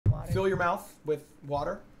Fill your mouth with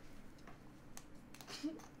water.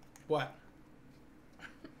 What?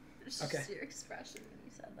 It's Okay. just your expression when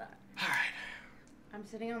you said that. All right. I'm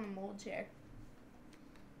sitting on the mold chair.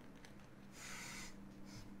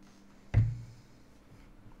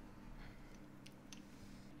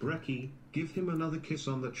 Breckie, give him another kiss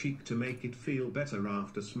on the cheek to make it feel better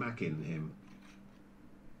after smacking him.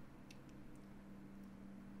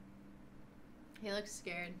 He looks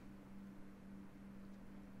scared.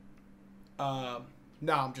 No,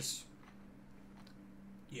 I'm just...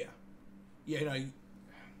 Yeah. Yeah, no,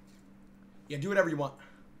 yeah, do whatever you want.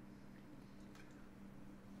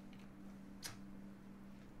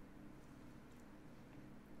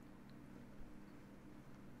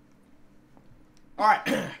 All right.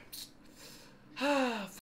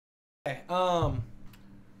 Okay.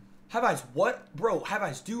 Have Eyes, what? Bro, Have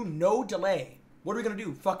Eyes, do no delay. What are we going to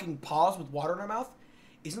do? Fucking pause with water in our mouth?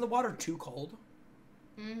 Isn't the water too cold?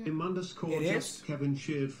 Him underscore It just is? Kevin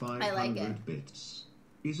shared I like 500 it. bits.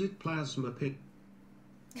 Is it plasma pit?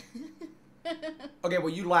 Okay, well,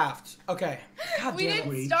 you laughed. Okay. God We damn didn't it.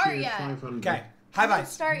 Wade start shared yet. 500. Okay. Have Let's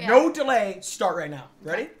Eyes. start yet. No delay. Start right now.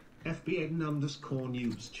 Ready? FBN underscore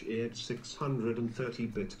news shared 630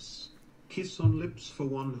 bits. Kiss on lips for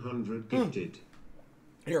 100 gifted.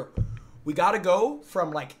 Here. We got to go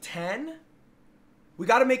from like 10. We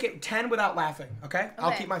got to make it 10 without laughing, okay? I'll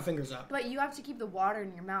Okay. keep my fingers up. But you have to keep the water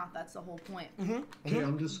in your mouth. That's the whole point. K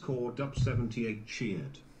underscore dub 78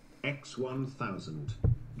 cheered. X1000.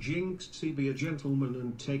 Jynxzi, be a gentleman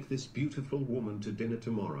and take this beautiful woman to dinner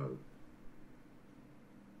tomorrow.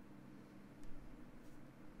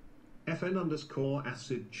 FN underscore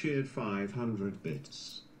acid cheered 500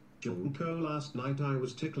 bits. Junko, last night I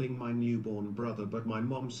was tickling my newborn brother, but my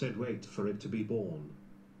mom said wait for it to be born.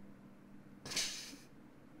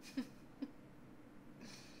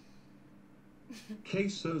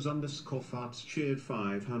 Quesos underscore farts cheered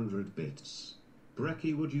 500 bits.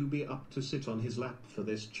 Breckie, would you be up to sit on his lap for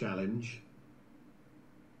this challenge?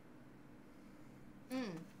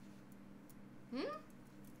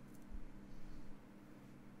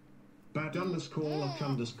 Bad underscore luck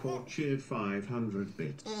underscore cheered 500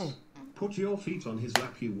 bits. Put your feet on his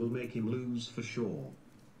lap, you will make him lose for sure.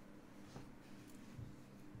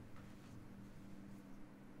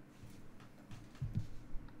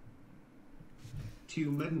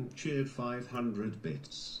 Tumedden cheered 500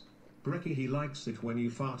 bits. Breckie, he likes it when you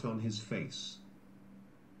fart on his face.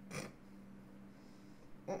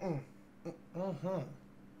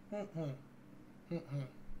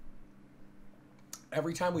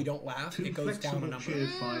 Every time we don't laugh, Too it goes down a flexible number. cheered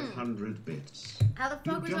 500 bits. How the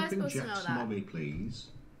Do fuck was I jumping supposed to know jacks, that? mommy, please.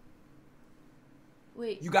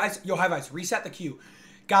 Wait. You guys, yo, Have Eyes, reset the cue.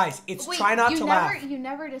 Guys, it's Wait, try not you to never, laugh. You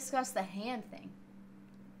never discussed the hand thing.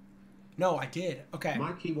 No, I did. Okay.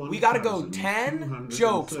 Mikey We got to go 1000, 10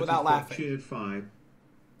 jokes without 234 laughing. Cheered 5.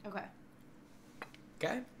 Okay.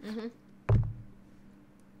 Okay?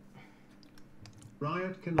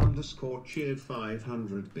 Riot can underscore cheered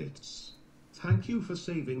 500 bits. Thank you for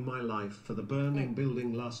saving my life for the burning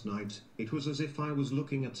building last night. It was as if I was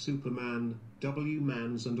looking at Superman,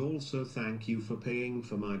 W-Mans, and also thank you for paying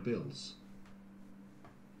for my bills.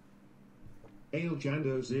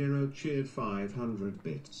 Aljando 0 cheered 500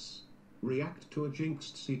 bits. React to a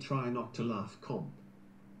Jynxzi try not to laugh comp.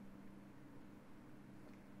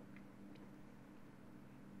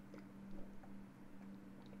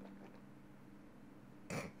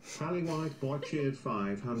 Sally White Boy cheered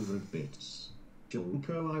 500 bits.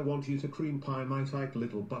 Junko, I want you to cream pie my tight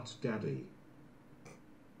little butt daddy.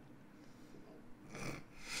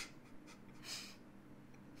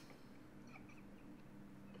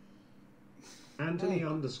 Anthony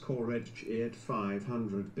underscore Edge cheered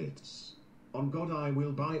 500 bits. On God, I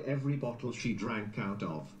will buy every bottle she drank out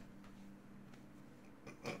of.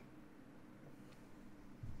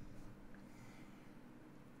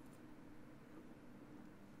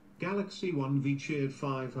 Galaxy 1V cheered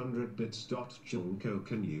 500 bits. Junko,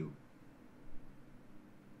 can you?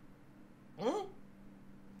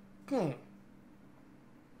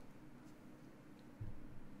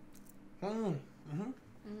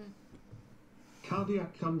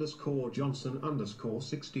 Cardiac underscore Johnson underscore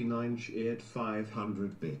 69 cheered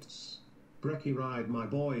 500 bits. Breckie, ride my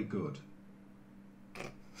boy good.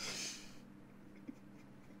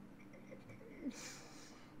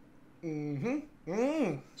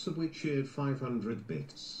 Subway cheered 500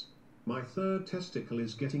 bits. My third testicle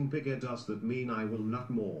is getting bigger. Does that mean I will nut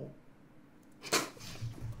more?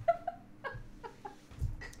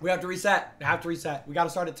 We have to reset. We got to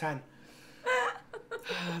start at 10.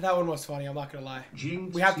 That one was funny. I'm not gonna lie.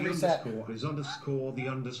 Jynxzi We have to reset. underscore is underscore the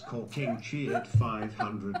underscore king cheered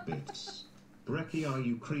 500 bits. Breckie, are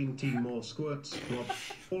you cream team or squirt squad?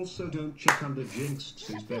 Also, don't check under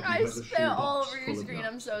Jynxzi's bed. I Has a spit all shoebox over your full of screen.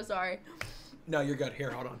 nuts. I'm so sorry. No, you're good.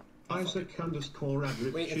 Here, hold on. Isaac underscore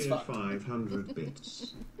Adric Wait, it's cheered fucked. 500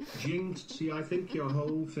 bits. Jynxzi, I think your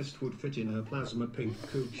whole fist would fit in her plasma pink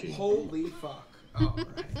coochie. Holy fuck. All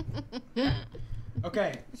right.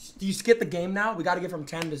 Okay. Do you skip the game now? We got to get from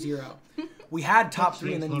 10 to 0. We had top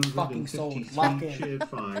 3 and then you fucking sold. Lock in. Cheered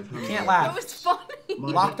 500. Can't laugh. That was funny. My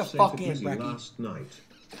Lock the dad fuck sent a in, busy Breckie. last night.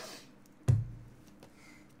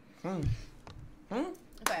 Okay.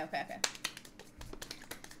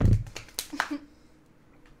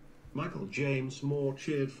 Michael James Moore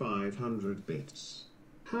cheered 500 bits.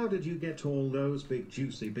 How did you get all those big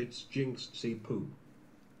juicy bits, Jynxzi poo?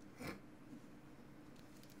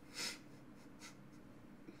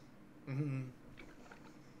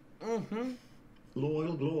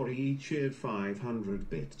 Loyal Glory cheered 500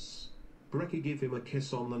 bits. Breckie, give him a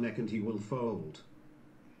kiss on the neck and he will fold.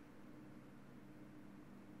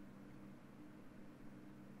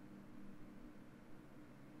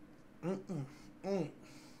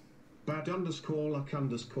 Bad underscore luck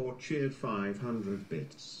underscore cheered 500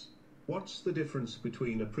 bits. What's the difference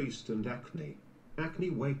between a priest and acne? Acne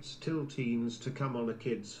waits till teens to come on a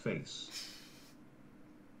kid's face.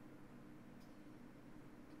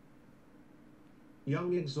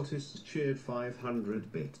 Young Exotists cheered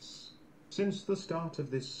 500 bits. Since the start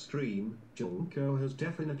of this stream, Jynxzi has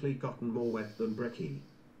definitely gotten more wet than Breckie.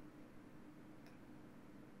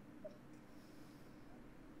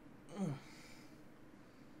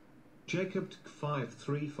 Jacob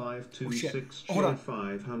 53526 Hold on. cheered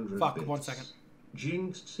 500 Fuck, bits. 1 second.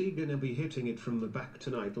 Jynxzi gonna be hitting it from the back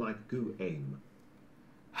tonight like goo aim.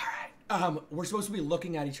 All right. We're supposed to be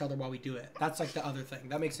looking at each other while we do it. That's like the other thing.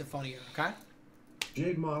 That makes it funnier, okay?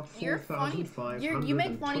 Jade Mark You're funny. 4522 You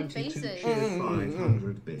make funny faces. cheered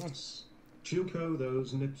 500 bits. Juko,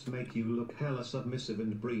 those nips make you look hella submissive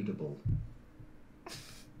and breedable.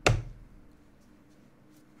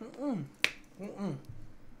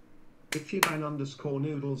 Ichiban underscore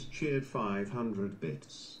noodles cheered 500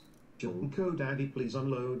 bits. Junko daddy, please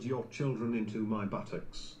unload your children into my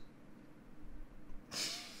buttocks.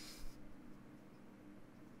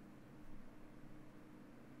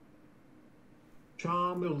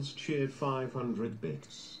 Charmills cheered 500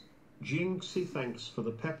 bits. Jynxzi, thanks for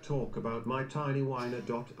the pep talk about my tiny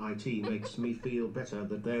whiner.it. Makes me feel better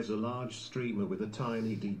that there's a large streamer with a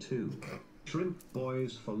tiny D too. Shrimp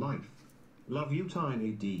boys for life. Love you,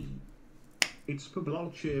 Tiny D. It's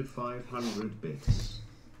Pablol cheered 500 bits.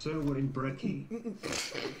 So we're in Breckie.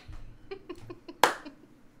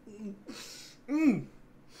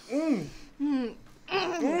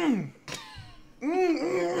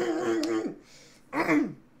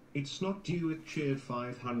 It's not due, it cheered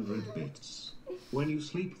 500 bits. When you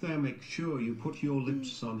sleep there, make sure you put your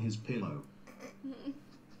lips on his pillow.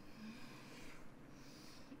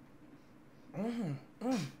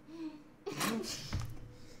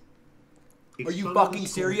 Are you fucking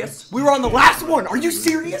serious? We were on the last one. Are you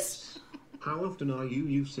serious? How often are you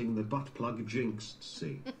using the butt plug,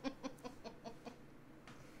 Jynxzi?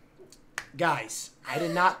 Guys, I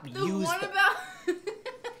did not The use one the... about.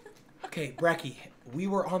 Okay, Breckie, we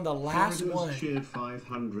were on the last Florida's one. cheered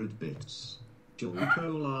 500 bits.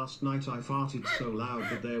 Julko, last night I farted so loud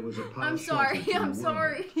that there was a power I'm sorry. shortage in I'm the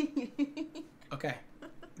sorry. Okay.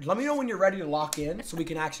 Let me know when you're ready to lock in so we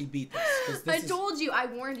can actually beat this. 'cause this I is- told you. I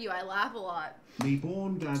warned you. I laugh a lot. Me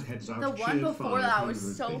born dad heads out. The one cheered before that was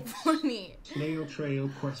 500 so bits. funny. Snail trail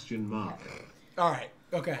question mark. All right.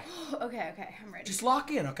 Okay. Okay. I'm ready. Just lock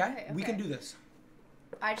in, okay? Okay, We can okay. do this.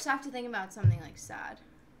 I just have to think about something like sad.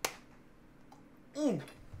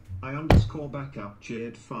 I underscore backup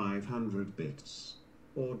cheered 500 bits.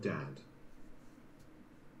 Or dad.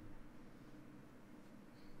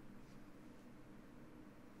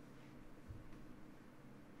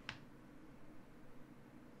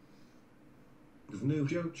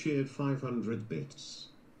 Vnujo cheered 500 bits.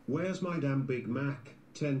 Where's my damn Big Mac?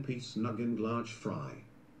 10-piece nugget and large fry.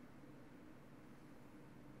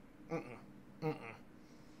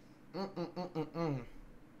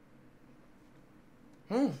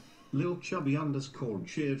 Lil Chubby underscore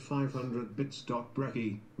cheered 500 bits.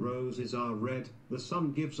 Breckie, roses are red, the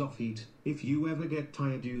sun gives off heat. If you ever get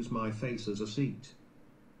tired, use my face as a seat.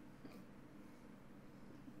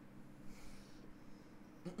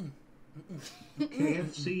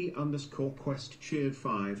 KFC underscore quest cheered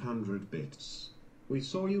 500 bits. We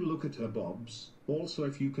saw you look at her bobs. Also,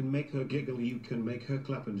 if you can make her giggle, you can make her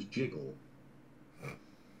clap and jiggle.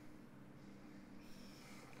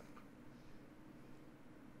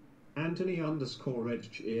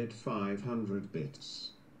 Anthony_Edge cheered 500 bits.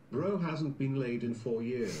 Bro hasn't been laid in 4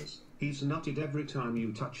 years. He's nutted every time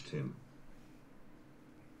you touched him.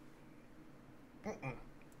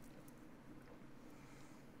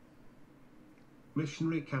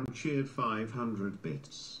 Missionary Cam cheered 500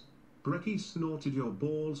 bits. Breckie snorted your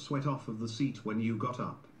ball sweat off of the seat when you got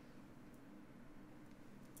up.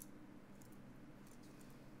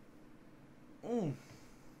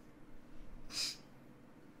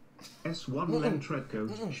 S1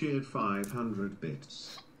 Lentredcoat cheered 500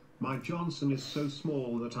 bits. My Johnson is so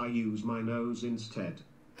small that I use my nose instead.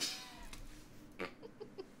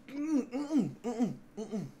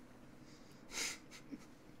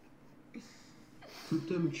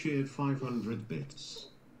 Futum cheered 500 bits.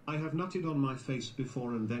 I have nutted on my face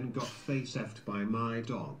before and then got face effed by my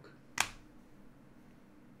dog.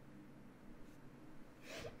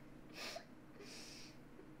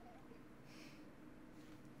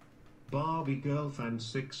 Barbie Girlfan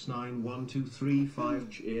 691235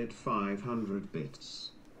 cheered 500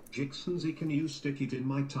 bits. Jynxzi, can you stick it in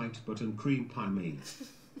my tight butt and cream pie me?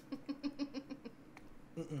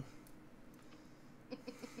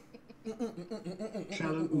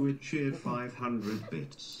 Shallow Uid cheered 500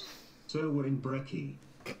 bits. So we're in Breckie.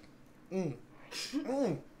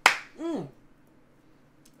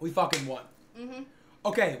 We fucking won.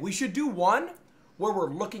 Okay, we should do one where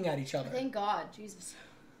we're looking at each other. Thank God, Jesus.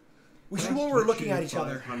 We should do one where we're looking at each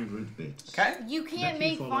other. 500 bits. Okay? You can't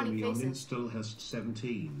make funny faces. Still has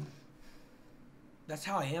 17. That's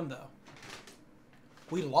how I am, though.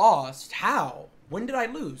 We lost. How? When did I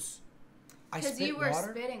lose? Because you were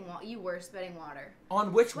spitting water.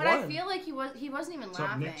 On which one? But I feel like he wasn't even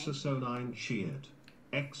laughing. Nexus09 cheered.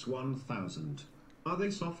 X1000. Are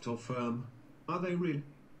they soft or firm? Are they real?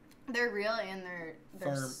 They're real and they're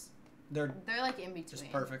firm. They're like in between.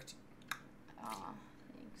 Just perfect. Aw,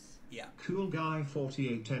 thanks. Yeah. Cool Guy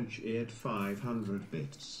 48 cheered 500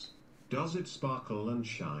 bits. Does it sparkle and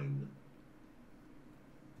shine?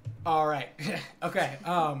 All right. Okay.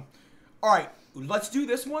 All right. Let's do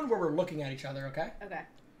this one where we're looking at each other, okay? Okay.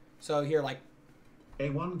 So here, like...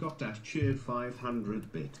 A1 got that cheered 500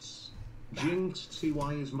 bits. Jynxzi,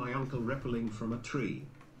 why is my uncle rappelling from a tree?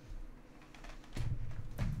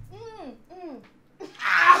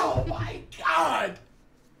 Ow, my God!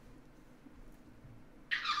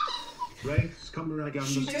 Wraiths Cumrag Are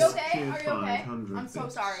you okay? cheered Are you okay? 500 I'm so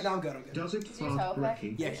bits. sorry. No, I'm good, I'm good. Does it Is yours fart okay?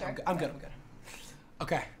 Breckie? Yeah, Sure? I'm good, I'm good.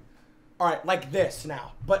 Okay. All right, like this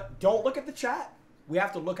now. But don't look at the chat. We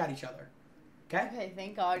have to look at each other. Okay? Okay,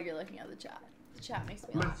 thank God you're looking at the chat. The chat makes me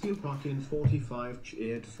laugh. Matthew Parkin 45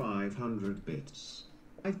 cheered 500 bits.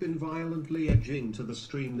 I've been violently edging to the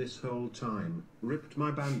stream this whole time. Ripped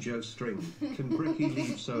my banjo string. Can Breckie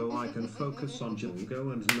leave so I can focus on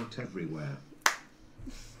Django and nut everywhere?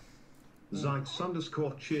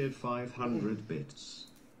 Zytes_ cheered 500 bits.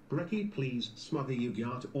 Breckie, please smother your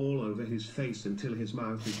yacht all over his face until his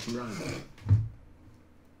mouth is brown.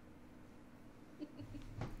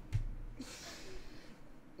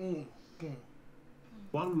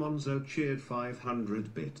 One Monzo cheered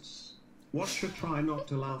 500 bits. Watch a try not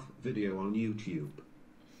to laugh video on YouTube.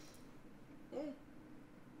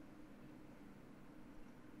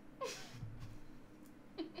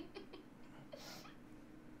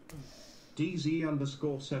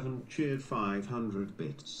 DZ_7 cheered 500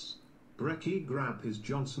 bits. Breckie, grab his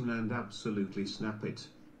Johnson and absolutely snap it.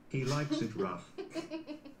 He likes it rough.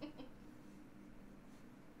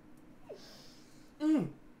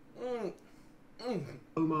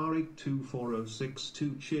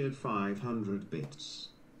 Omari24062 cheered 500 bits.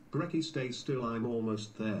 Breckie, stay still, I'm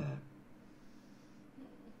almost there.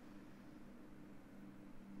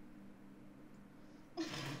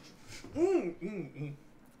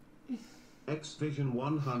 Xvision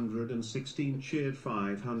 116 cheered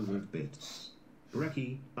 500 bits.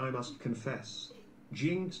 Breckie, I must confess.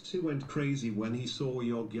 Jynxzi went crazy when he saw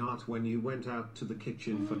your yacht when you went out to the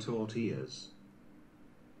kitchen for tortillas.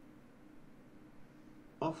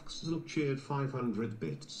 Offxl cheered 500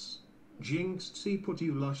 bits. Jynxzi, put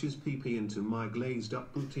you luscious pee-pee into my glazed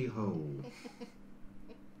up booty hole.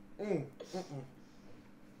 I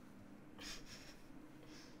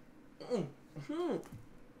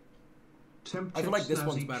feel like this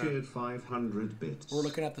one's Snazzy better. cheered 500 bits. We're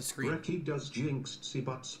looking at the screen. Breckie, does Jynxzi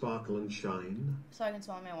butt sparkle and shine? So I can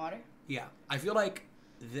swallow my water? Yeah. I feel like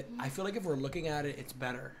if we're looking at it, it's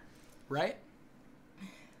better. Right?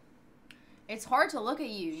 It's hard to look at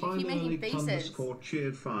you. You keep making faces.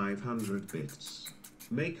 Cheered 500 bits.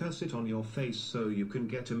 Make her sit on your face so you can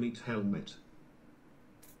get a meat helmet.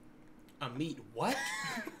 A meat what?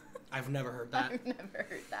 I've never heard that. I've never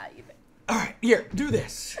heard that either. right, here, do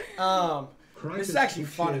this. This is actually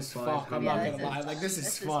fun cheered as fuck. I'm not gonna lie. Like, this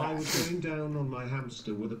is fun. I was going down on my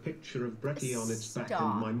hamster with a picture of Breckie on its back,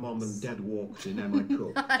 and my mom and dad walked in. Am I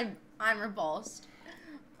cool? I'm repulsed.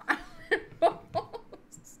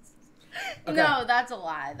 Okay. No, that's a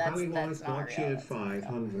lie. That's not real. Cheered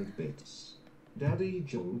 500 bits. Daddy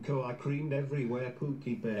Junko, I creamed everywhere.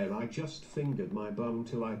 Pookie Bear, I just fingered my bum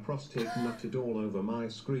till I prostate nutted all over my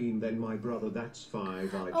screen. Then my brother, that's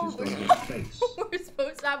 5, I jizzed on his face. We're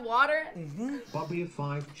supposed to have water? Bobby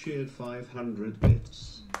 5 cheered 500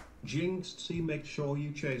 bits. Jynxzi, make sure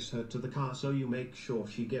you chase her to the car so you make sure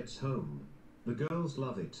she gets home. The girls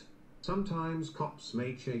love it. Sometimes cops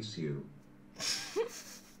may chase you.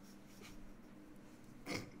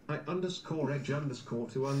 I underscore edge underscore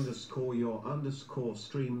to underscore your underscore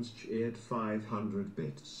streams cheered 500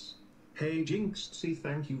 bits. Hey Jynxzi,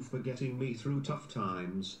 thank you for getting me through tough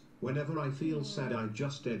times. Whenever I feel sad, I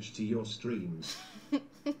just edge to your streams.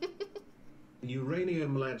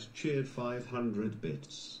 Uranium Lad cheered 500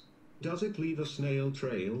 bits. Does it leave a snail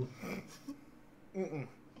trail?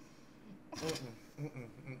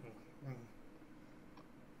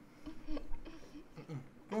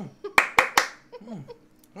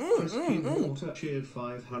 Crispy Water cheered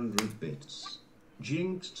 500 bits.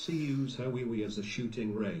 Jynxzi, use her wee wee as a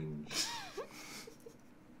shooting range.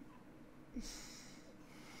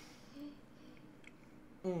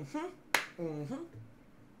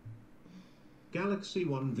 Galaxy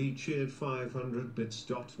 1V cheered 500 bits.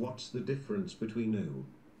 What's the difference between U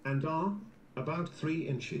and R? About 3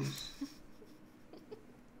 inches.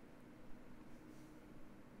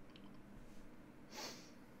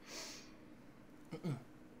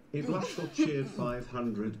 Iblushful cheered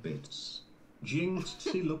 500 bits.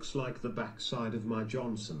 Jynxzi looks like the backside of my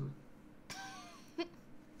Johnson.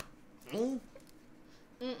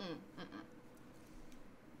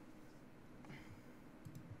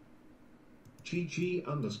 GG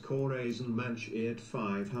underscore Aizenman cheered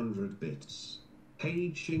 500 bits.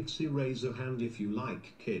 Hey Jynxzi, raise a hand if you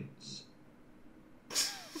like kids.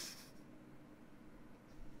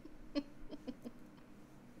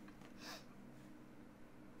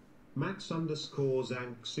 Max underscore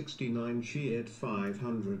Zank 69 cheered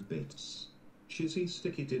 500 bits. Chizzy,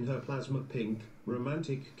 stick it in her plasma pink,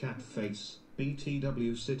 romantic cat face.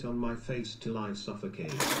 BTW, sit on my face till I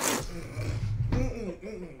suffocate.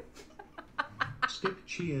 Skip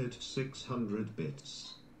cheered 600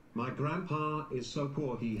 bits. My grandpa is so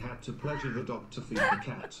poor he had to pleasure the dog to feed the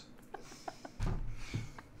cat.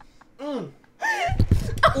 Oh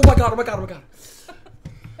my god, oh my god, oh my god.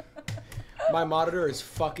 My monitor is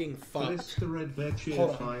fucking fucked. Mr. Red Bear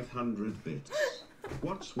cheered 500 bits.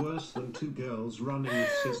 What's worse than 2 girls running with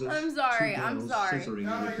scissors? I'm sorry, 2 girls I'm sorry.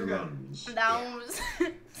 scissoring with the runs. That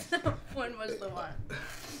one was the one.